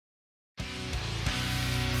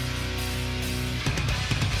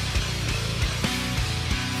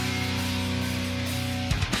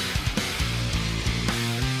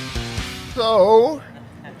So,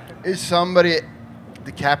 is somebody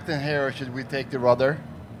the captain here, or should we take the rudder?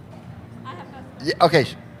 I have a Yeah. Okay.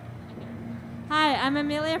 Hi, I'm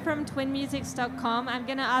Amelia from twinmusics.com. I'm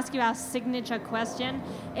going to ask you our signature question.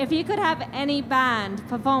 If you could have any band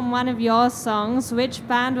perform one of your songs, which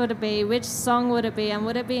band would it be? Which song would it be? And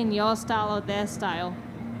would it be in your style or their style?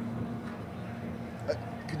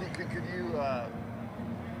 Could you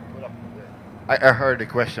put up? I heard the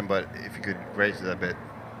question, but if you could raise it a bit.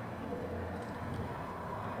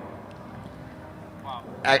 Wow.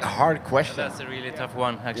 A hard question. That's a really tough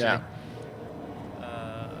one, actually. Yeah.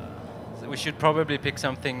 So we should probably pick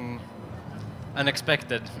something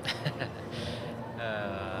unexpected.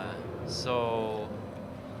 So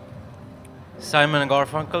Simon and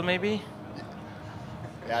Garfunkel, maybe?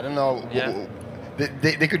 Yeah, I don't know. Yeah.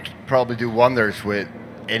 They could probably do wonders with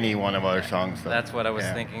any one of our songs. Though. That's what I was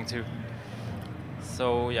Yeah. thinking too.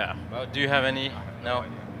 So yeah, well, do you have any? No.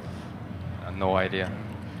 No idea.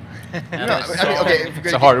 And No, a I mean, song- okay, if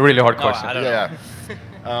It's a really hard No, question. I don't Yeah.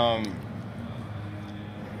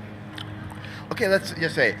 Okay, let's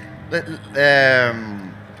just say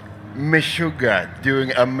Meshuggah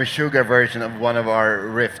doing a Meshuggah version of one of our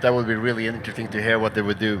riffs. That would be really interesting to hear what they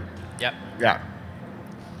would do. Yeah. Yeah.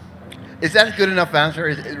 Is that a good enough answer?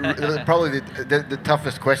 Is it probably the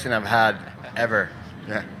toughest question I've had ever.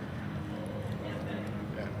 Yeah.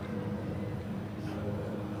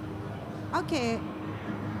 Okay.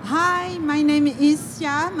 Hi, my name is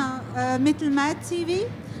Siam, Metal Mad TV.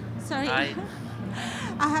 Sorry. Hi.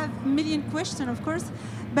 I have a million questions, of course,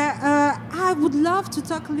 but I would love to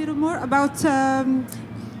talk a little more about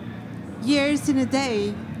Years in a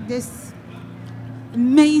Day, this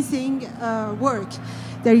amazing work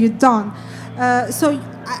that you've done. So,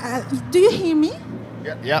 do you hear me?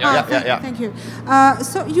 Yeah. Thank you.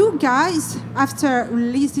 So you guys, after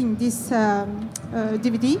releasing this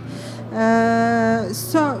DVD,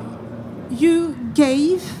 so you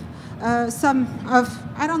gave some of,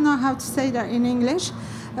 I don't know how to say that in English,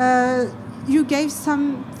 you gave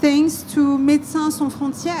some things to Médecins Sans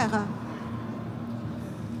Frontières.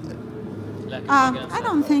 I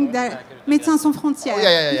don't think that Médecins Sans Frontières. Oh,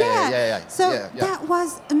 yeah. So Yeah. that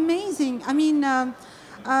was amazing. I mean,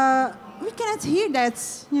 we cannot hear that,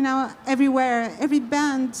 you know, everywhere. Every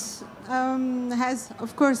band has,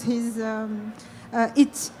 of course,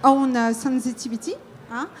 its own sensitivity.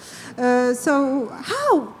 Huh? So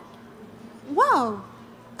how? Wow.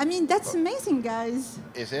 I mean, that's amazing, guys.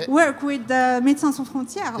 Is it? Work with Médecins Sans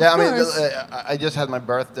Frontières. Yeah, of I mean, course. I just had my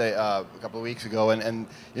birthday a couple of weeks ago, and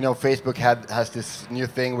you know, Facebook has this new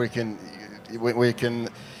thing where we can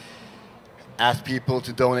ask people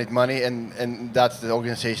to donate money, and that's the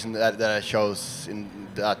organization that I chose in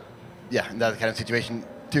that kind of situation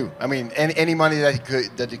too. I mean, any money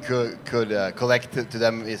that you could collect to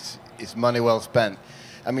them is money well spent.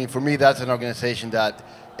 I mean, for me, that's an organization that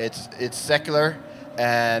it's secular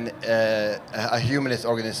and a humanist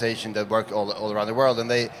organization that work all around the world, and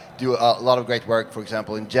they do a lot of great work. For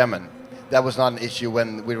example, in Yemen, that was not an issue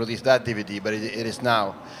when we released that DVD, but it is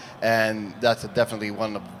now, and that's definitely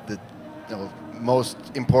one of the most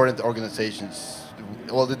important organizations.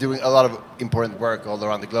 Well, they're doing a lot of important work all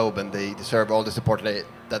around the globe, and they deserve all the support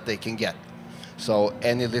that they can get. So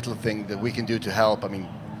any little thing that we can do to help, I mean,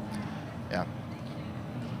 yeah.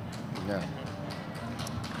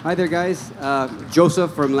 Hi there, guys.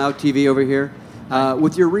 Joseph from Loud TV over here.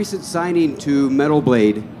 With your recent signing to Metal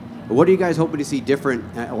Blade, what are you guys hoping to see different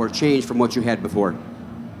or change from what you had before?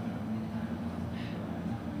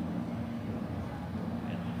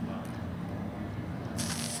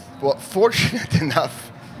 Well, fortunate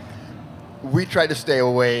enough, we try to stay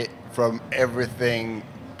away from everything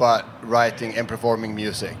but writing and performing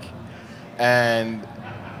music. And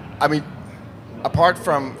I mean, apart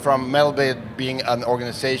from Metal Blade being an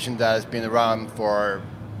organization that has been around for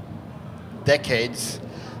decades,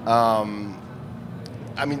 I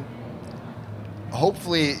mean,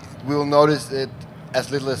 hopefully we will notice it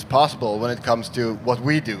as little as possible when it comes to what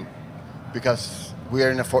we do, because we are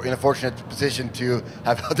in a fortunate position to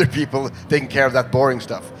have other people taking care of that boring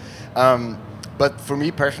stuff. But for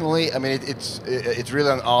me personally, I mean, it's really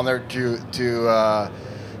an honor to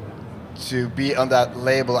be on that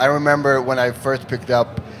label. I remember when I first picked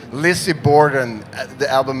up Lizzie Borden, the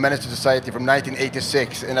album Menace to Society from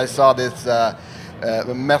 1986, and I saw this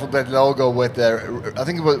Metal Blade logo with I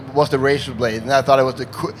think it was the Razor Blade, and I thought it was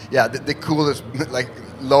the coolest like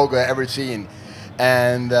logo I ever seen.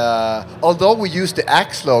 And although we used the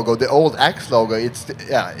Axe logo, the old Axe logo, it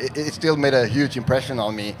still made a huge impression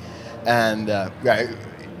on me. And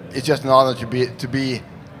it's just an honor to be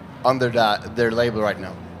under their label right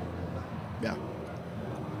now. Yeah.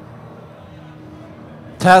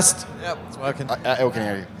 Test. Yep, it's working. I can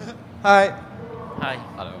hear you. Hi. Hi.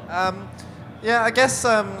 Yeah, I guess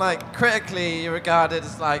like critically, you're regarded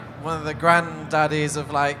as like one of the granddaddies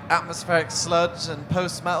of like atmospheric sludge and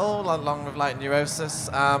post-metal, along with like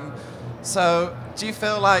Neurosis. So, do you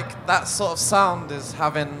feel like that sort of sound is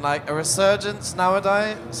having like a resurgence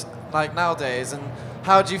nowadays? And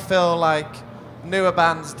how do you feel like newer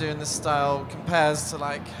bands doing this style compares to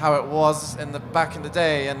like how it was in the back in the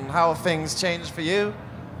day, and how have things changed for you?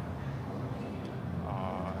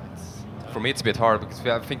 For me, it's a bit hard because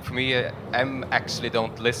I think for me, I actually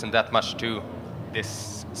don't listen that much to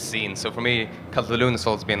this scene. So for me, Cult of the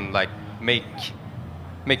Lunasoul's been like make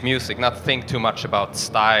music, not think too much about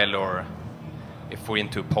style or if we're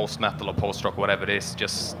into post metal or post rock, whatever it is.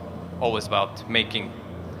 Just always about making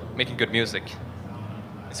good music.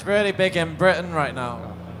 It's really big in Britain right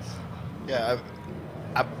now. Yeah,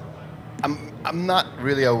 I'm not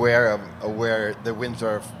really aware of where the winds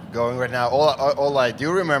are going right now. All I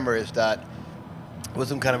do remember is that there was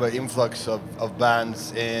some kind of an influx of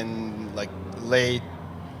bands in like late,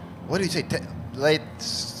 what do you say, late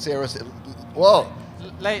zeros? Well,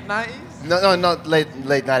 Late 90s? no, not late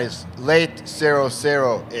 90s, late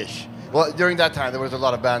 00-ish. Well, during that time there was a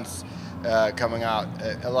lot of bands coming out.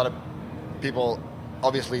 A lot of people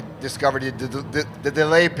obviously discovered the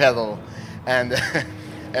delay pedal and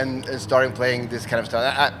and starting playing this kind of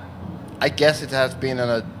stuff. I guess it has been on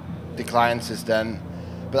a decline since then,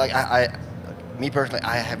 but like me personally,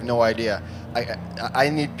 I have no idea. I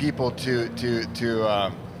need people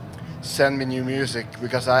to send me new music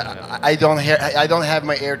because I don't have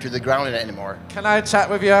my ear to the ground anymore. Can I chat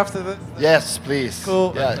with you after this? Yes, please.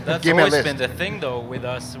 Cool. Yeah, That's give me a always list. been the thing, though, with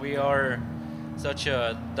us. We are such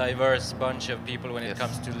a diverse bunch of people when it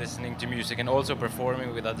comes to listening to music and also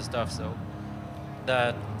performing with other stuff. So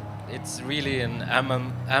that it's really an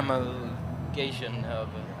amalgamation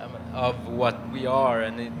of what we are,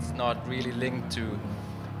 and it's not really linked to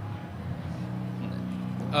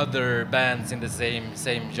other bands in the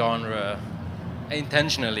same genre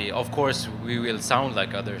intentionally. Of course we will sound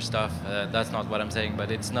like other stuff, that's not what I'm saying,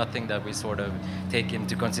 but it's nothing that we sort of take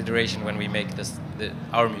into consideration when we make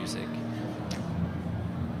our music.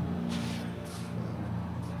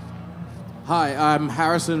 Hi, I'm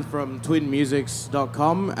Harrison from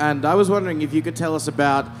twinmusics.com, and I was wondering if you could tell us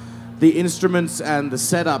about the instruments and the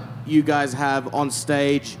setup you guys have on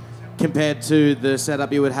stage compared to the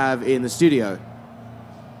setup you would have in the studio.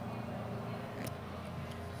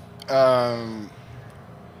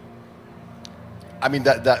 I mean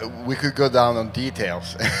that we could go down on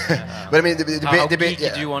details, but I mean How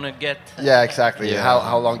geeky do you want to get? Yeah, exactly. Yeah.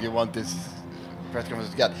 How long do you want this press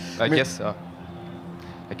conference to get? I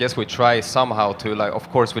guess we try somehow to, like, of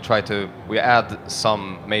course we add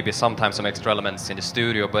maybe sometimes some extra elements in the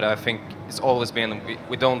studio, but I think it's always been,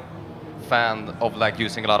 we don't fan of like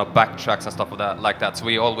using a lot of backtracks and stuff like that, so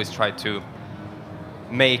we always try to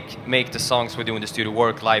make the songs we do in the studio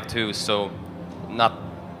work live too, so not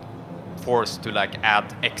forced to like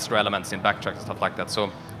add extra elements in backtracks and stuff like that,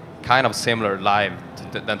 so kind of similar live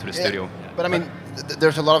than to the studio. But I mean,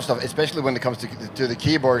 there's a lot of stuff, especially when it comes to the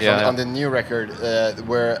keyboards on the new record,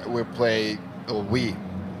 where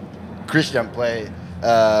Christian play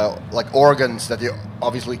like organs that you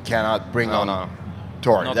obviously cannot bring on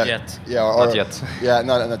tour. Not yet. Yeah, or, not yet. Yeah,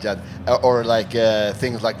 not yet. Or like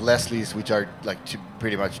things like Leslie's, which are like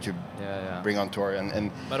pretty much to bring on tour.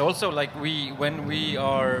 And but also, like, when we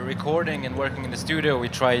are recording and working in the studio, we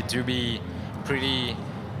try to be pretty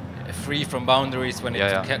free from boundaries when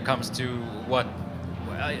it comes to what.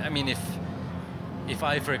 I mean, if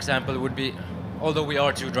I, for example, would be, although we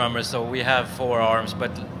are two drummers, so we have 4 arms,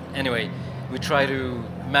 but anyway, we try to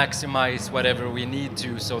maximize whatever we need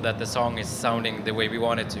to so that the song is sounding the way we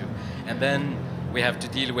want it to, and then we have to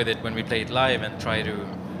deal with it when we play it live and try to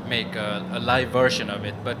make a live version of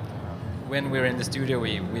it. But when we're in the studio,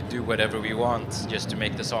 we do whatever we want just to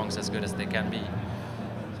make the songs as good as they can be.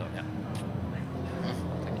 So yeah.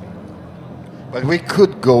 but we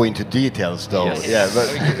could go into details, though. Yes. Yeah, but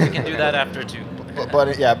we can do that after too.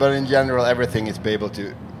 but in general, everything is able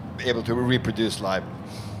to reproduce live.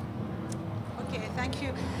 Okay, thank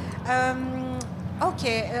you.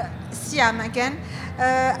 Siam again.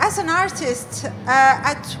 As an artist,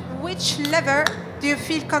 at which level do you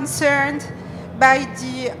feel concerned by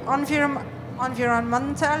the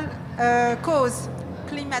environmental cause,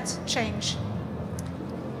 climate change?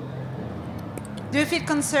 Do you feel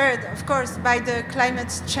concerned, of course, by the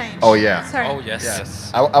climate change? Oh yeah. Sorry. Oh yes. Yeah.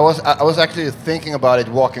 Yes. I was actually thinking about it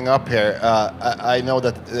walking up here. I know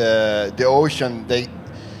that the ocean,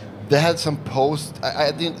 they had some post.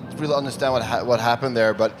 I didn't really understand what happened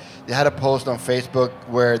there, but they had a post on Facebook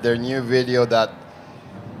where their new video that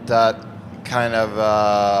kind of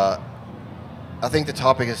I think the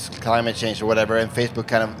topic is climate change or whatever, and Facebook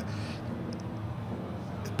kind of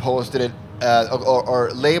posted it or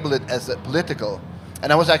labeled it as political.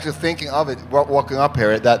 And I was actually thinking of it walking up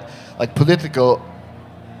here, that like political,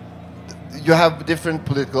 you have different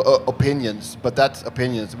political opinions, but that's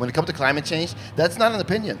opinions. When it comes to climate change, that's not an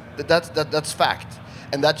opinion. That's fact,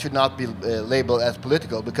 and that should not be labeled as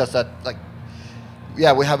political, because that, like,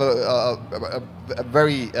 yeah, we have a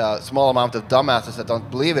very small amount of dumbasses that don't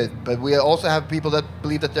believe it, but we also have people that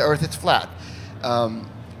believe that the Earth is flat.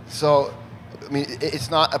 So, I mean, it's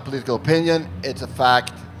not a political opinion; it's a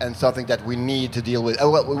fact and something that we need to deal with.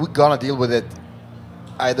 Well, we're gonna deal with it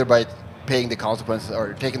either by paying the consequences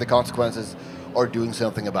or taking the consequences or doing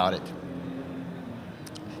something about it.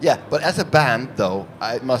 Yeah, but as a band, though,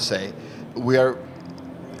 I must say,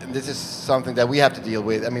 this is something that we have to deal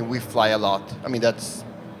with. I mean, we fly a lot. I mean, that's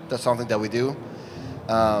something that we do.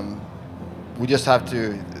 We just have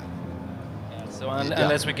to. So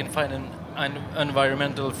unless we can find an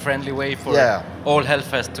environmental friendly way for all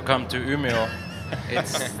Hellfest to come to Umeå,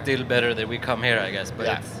 it's still better that we come here, I guess.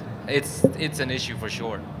 But it's an issue for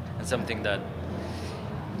sure, and something that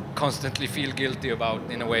constantly feel guilty about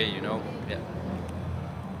in a way, you know. Yeah.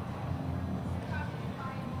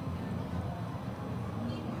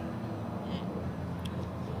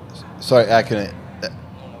 Sorry, I can.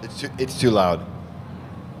 It's too loud.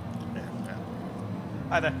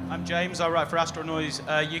 Hi there, I'm James. I write for Astro Noise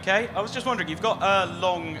UK. I was just wondering, you've got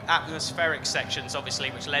long atmospheric sections, obviously,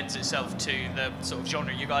 which lends itself to the sort of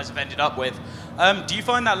genre you guys have ended up with. Do you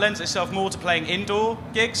find that lends itself more to playing indoor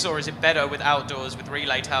gigs, or is it better with outdoors, with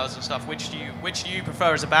relay towers and stuff? Which do you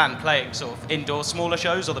prefer as a band, playing sort of indoor, smaller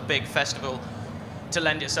shows, or the big festival to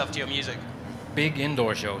lend itself to your music? Big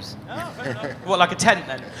indoor shows. Oh, fair enough. What, like a tent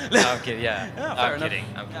then? I'm kidding, yeah. I'm kidding.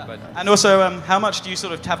 But and also, how much do you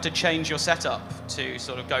sort of have to change your setup to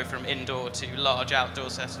sort of go from indoor to large outdoor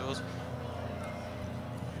festivals?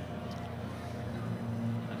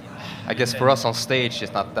 I guess for us on stage,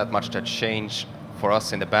 it's not that much to change for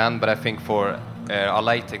us in the band, but I think for our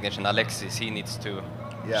light technician, Alexis, he needs to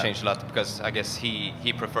change a lot, because I guess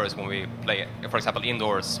he prefers when we play, for example,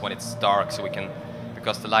 indoors when it's dark, so we can,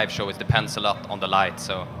 because the live show, it depends a lot on the light,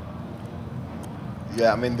 so.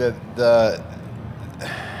 Yeah, I mean,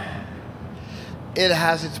 it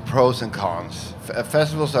has its pros and cons.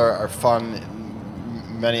 Festivals are fun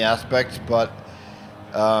in many aspects, but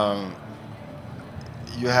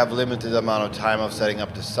you have limited amount of time of setting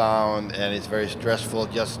up the sound, and it's very stressful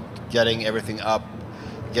just getting everything up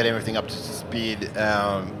to speed.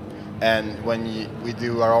 And when we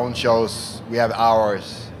do our own shows, we have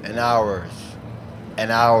hours and hours and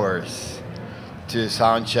hours to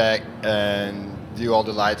sound check and do all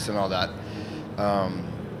the lights and all that.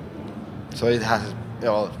 So it has, you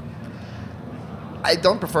know, I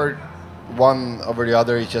don't prefer one over the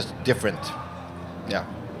other, it's just different. Yeah.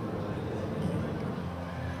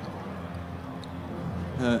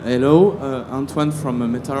 Hello, Antoine from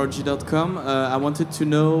Metallurgy.com. I wanted to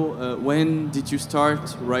know when did you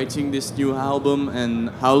start writing this new album, and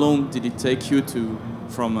how long did it take you to,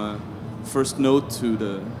 from first note to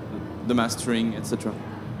the mastering, etc.?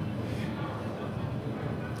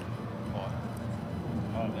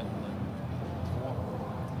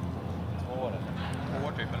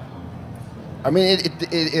 I mean,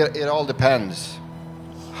 it all depends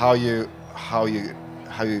how you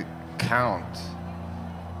count,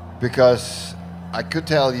 because I could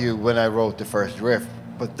tell you when I wrote the first riff,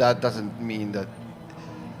 but that doesn't mean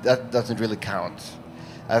that doesn't really count.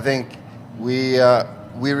 I think we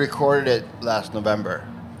recorded it last November,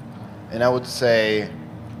 and I would say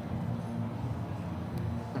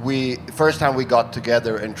first time we got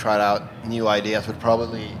together and tried out new ideas was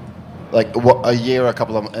probably like a year, a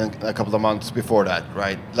couple of months before that,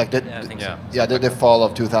 right? Like the fall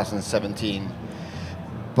of 2017.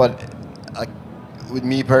 But with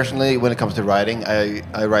me personally, when it comes to writing,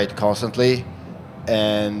 I write constantly,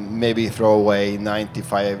 and maybe throw away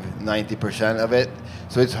 90% of it.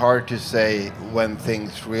 So it's hard to say when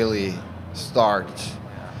things really start.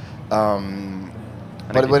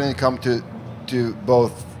 But when it comes to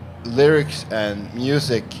both lyrics and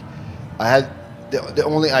music, I had the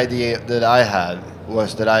only idea that I had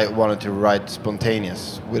was that I wanted to write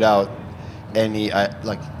spontaneous, without any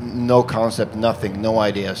like no concept, nothing, no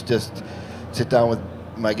ideas. Just sit down with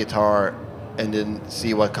my guitar and then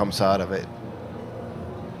see what comes out of it.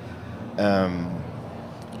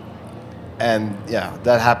 And yeah,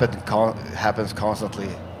 that happens constantly.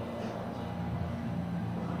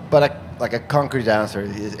 but like a concrete answer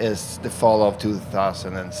is the fall of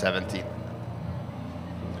 2017.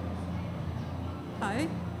 Hi,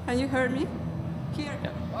 can you hear me? Here.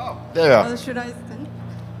 Yeah. Oh, there you are. Or should I stand?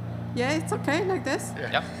 Yeah, it's okay like this.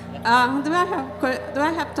 Yeah. Do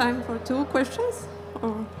I have time for 2 questions?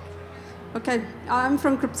 Or okay, I'm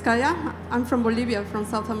from Krupskaya. I'm from Bolivia, from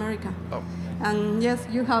South America. Oh. And yes,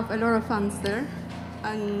 you have a lot of fans there.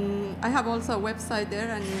 And I have also a website there,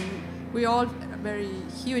 and we all are very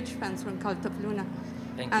huge fans from Cult of Luna.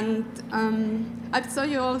 Thank you. And I saw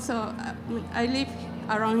you also. I live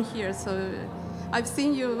around here, so I've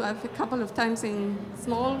seen you a couple of times in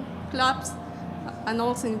small clubs and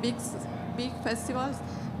also in big festivals.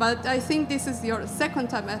 But I think this is your second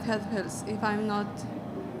time at Hellfest, if I'm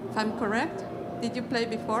correct. Did you play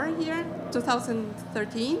before here,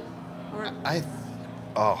 2013? Or?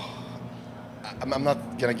 I'm not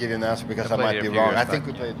gonna give you an answer because We I played might here be a few wrong. years I think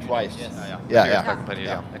back. we played twice. Yes.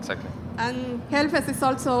 Yeah. Exactly. And Hellfest is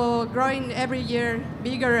also growing every year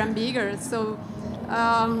bigger and bigger. So,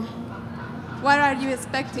 what are you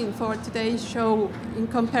expecting for today's show in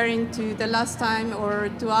comparing to the last time or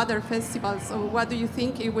to other festivals? So, what do you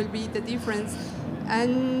think it will be the difference?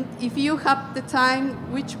 And if you have the time,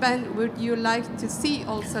 which band would you like to see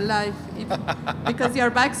also live? Because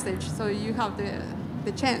you're backstage, so you have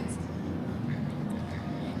the chance.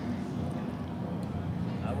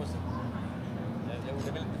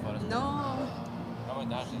 No.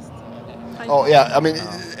 Oh yeah, I mean,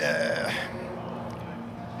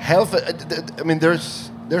 Hellfest. I mean, there's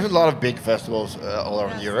a lot of big festivals all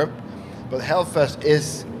around Europe, but Hellfest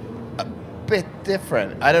is a bit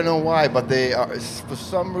different. I don't know why, but they are, for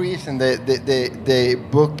some reason they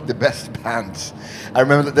book the best bands. I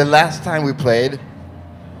remember the last time we played,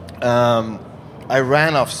 I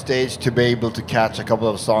ran off stage to be able to catch a couple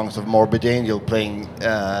of songs of Morbid Angel playing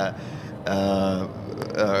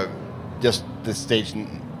just the stage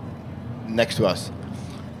next to us.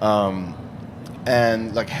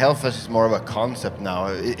 And like Hellfest is more of a concept now.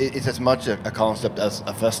 It's as much a concept as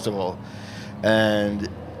a festival. And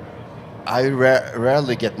I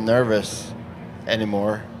rarely get nervous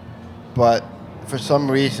anymore. But for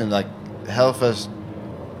some reason, like Hellfest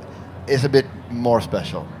is a bit more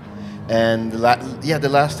special. And the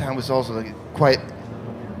last time was also like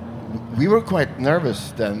we were quite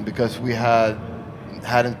nervous then because we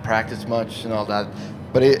hadn't practiced much and all that.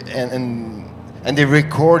 But and they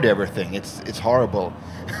record everything. It's horrible.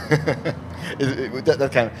 that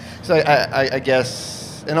kind of. So I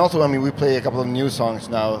guess, and also I mean we play a couple of new songs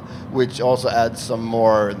now, which also adds some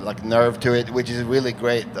more like nerve to it, which is really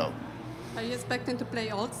great though. Are you expecting to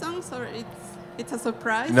play old songs, or it's a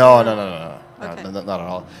surprise? No. Okay. No, not at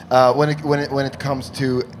all. When it comes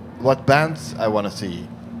to what bands I want to see,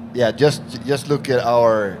 yeah, just look at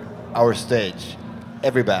our stage,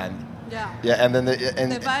 every band. Yeah, and then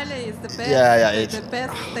the ballet is the best. It's the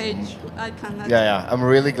best stage. I cannot. Yeah. I'm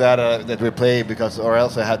really glad that we play because, or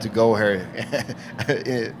else I had to go here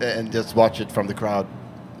and just watch it from the crowd.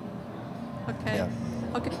 Okay. Yeah.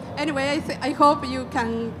 Okay. Anyway, I hope you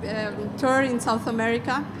can tour in South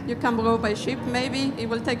America. You can go by ship, maybe. It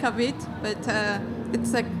will take a bit, but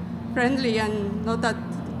it's friendly and not that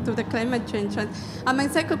to the climate change. And my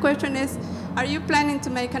second question is, are you planning to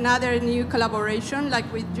make another new collaboration,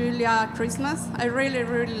 like with Julia Christmas? I really,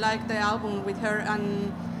 really like the album with her,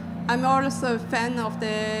 and I'm also a fan of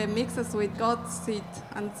the mixes with Godseed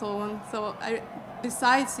and so on. So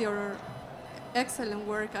besides your excellent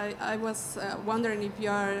work, I was wondering if you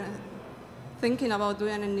are thinking about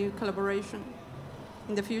doing a new collaboration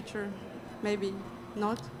in the future. Maybe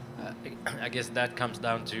not. I guess that comes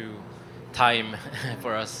down to time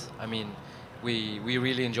for us. I mean, we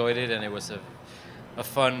really enjoyed it, and it was a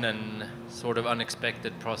fun and sort of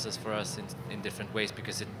unexpected process for us in different ways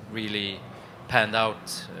because it really panned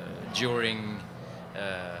out during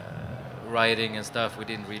writing and stuff. We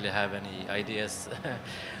didn't really have any ideas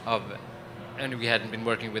of, and we hadn't been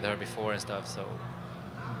working with her before and stuff. So,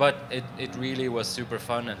 but it really was super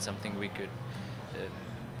fun and something we could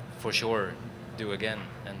for sure do again.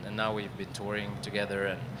 And now we've been touring together,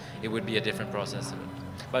 and it would be a different process.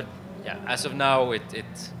 But yeah, as of now, I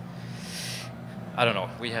don't know.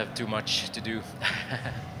 We have too much to do.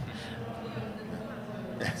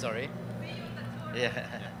 Sorry. Yeah.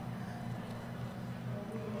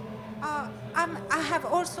 I have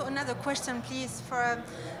also another question, please, for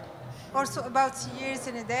also about Years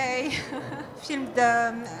in a Day, filmed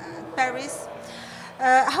Paris.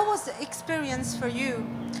 How was the experience for you,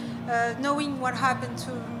 knowing what happened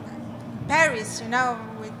to Paris? You know,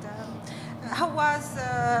 with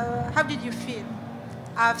how did you feel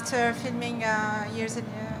after filming Years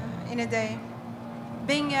in a Day?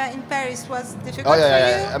 being in Paris was difficult Oh yeah, for yeah,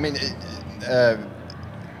 you? yeah. I mean,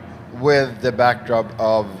 with the backdrop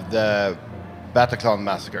of the Bataclan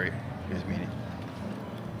massacre, excuse me.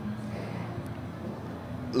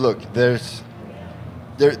 Look, there's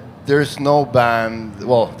no band.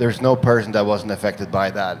 Well, there's no person that wasn't affected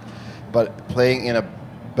by that. But playing in a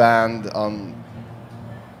band on,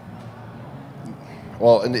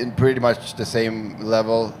 well, in pretty much the same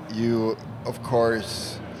level, you, of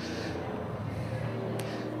course,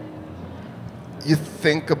 you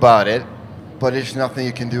think about it, but there's nothing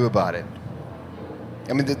you can do about it.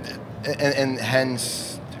 I mean, and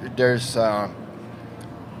hence there's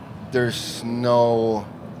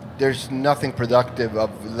nothing productive of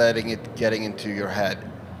letting it getting into your head.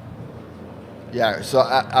 Yeah, so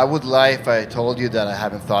I would lie if I told you that I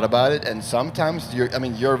haven't thought about it. And sometimes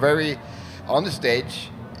you're very on the stage.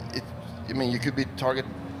 You could be target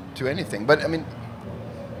to anything. But I mean,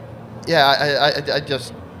 yeah, I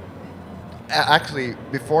just actually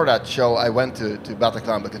before that show I went to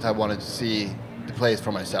Bataclan because I wanted to see the place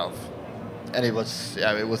for myself, and it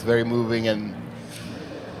was very moving and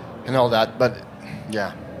all that. But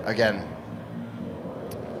yeah, again.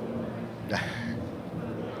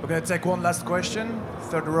 We're going to take one last question,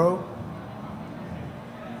 third row.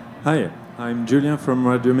 Hi, I'm Julian from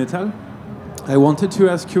Radio Metal. I wanted to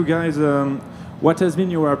ask you guys, what has been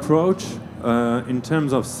your approach in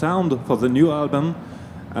terms of sound for the new album,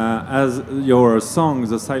 as your song,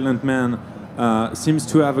 The Silent Man, seems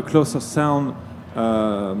to have a closer sound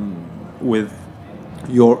with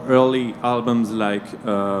your early albums like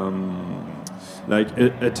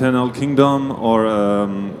Eternal Kingdom or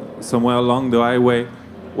Somewhere Along the Highway.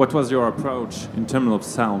 What was your approach in terms of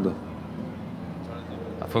sound?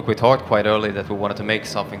 I think we talked quite early that we wanted to make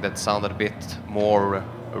something that sounded a bit more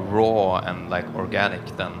raw and like organic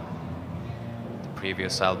than the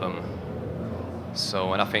previous album.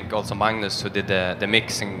 So, and I think also Magnus, who did the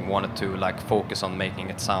mixing, wanted to like focus on making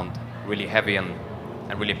it sound really heavy and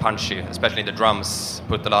really punchy, especially the drums.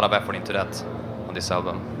 Put a lot of effort into that on this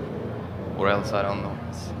album. Or else, I don't know.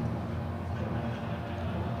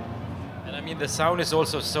 And I mean, the sound is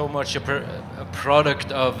also so much a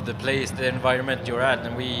product of the place, the environment you're at.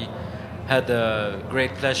 And we had the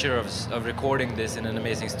great pleasure of recording this in an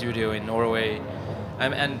amazing studio in Norway.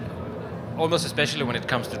 And almost especially when it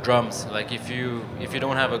comes to drums. Like if you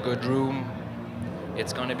don't have a good room,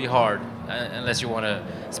 it's going to be hard. Unless you want to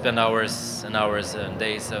spend hours and hours and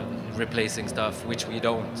days of replacing stuff, which we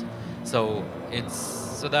don't. So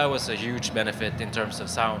that was a huge benefit in terms of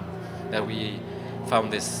sound, that we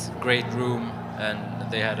found this great room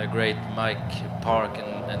and they had a great mic park,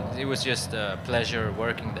 and it was just a pleasure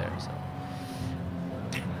working there. So.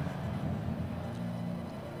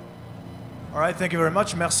 All right, thank you very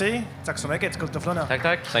much. Merci. Tack så mycket.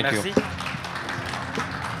 Tack. Thank you.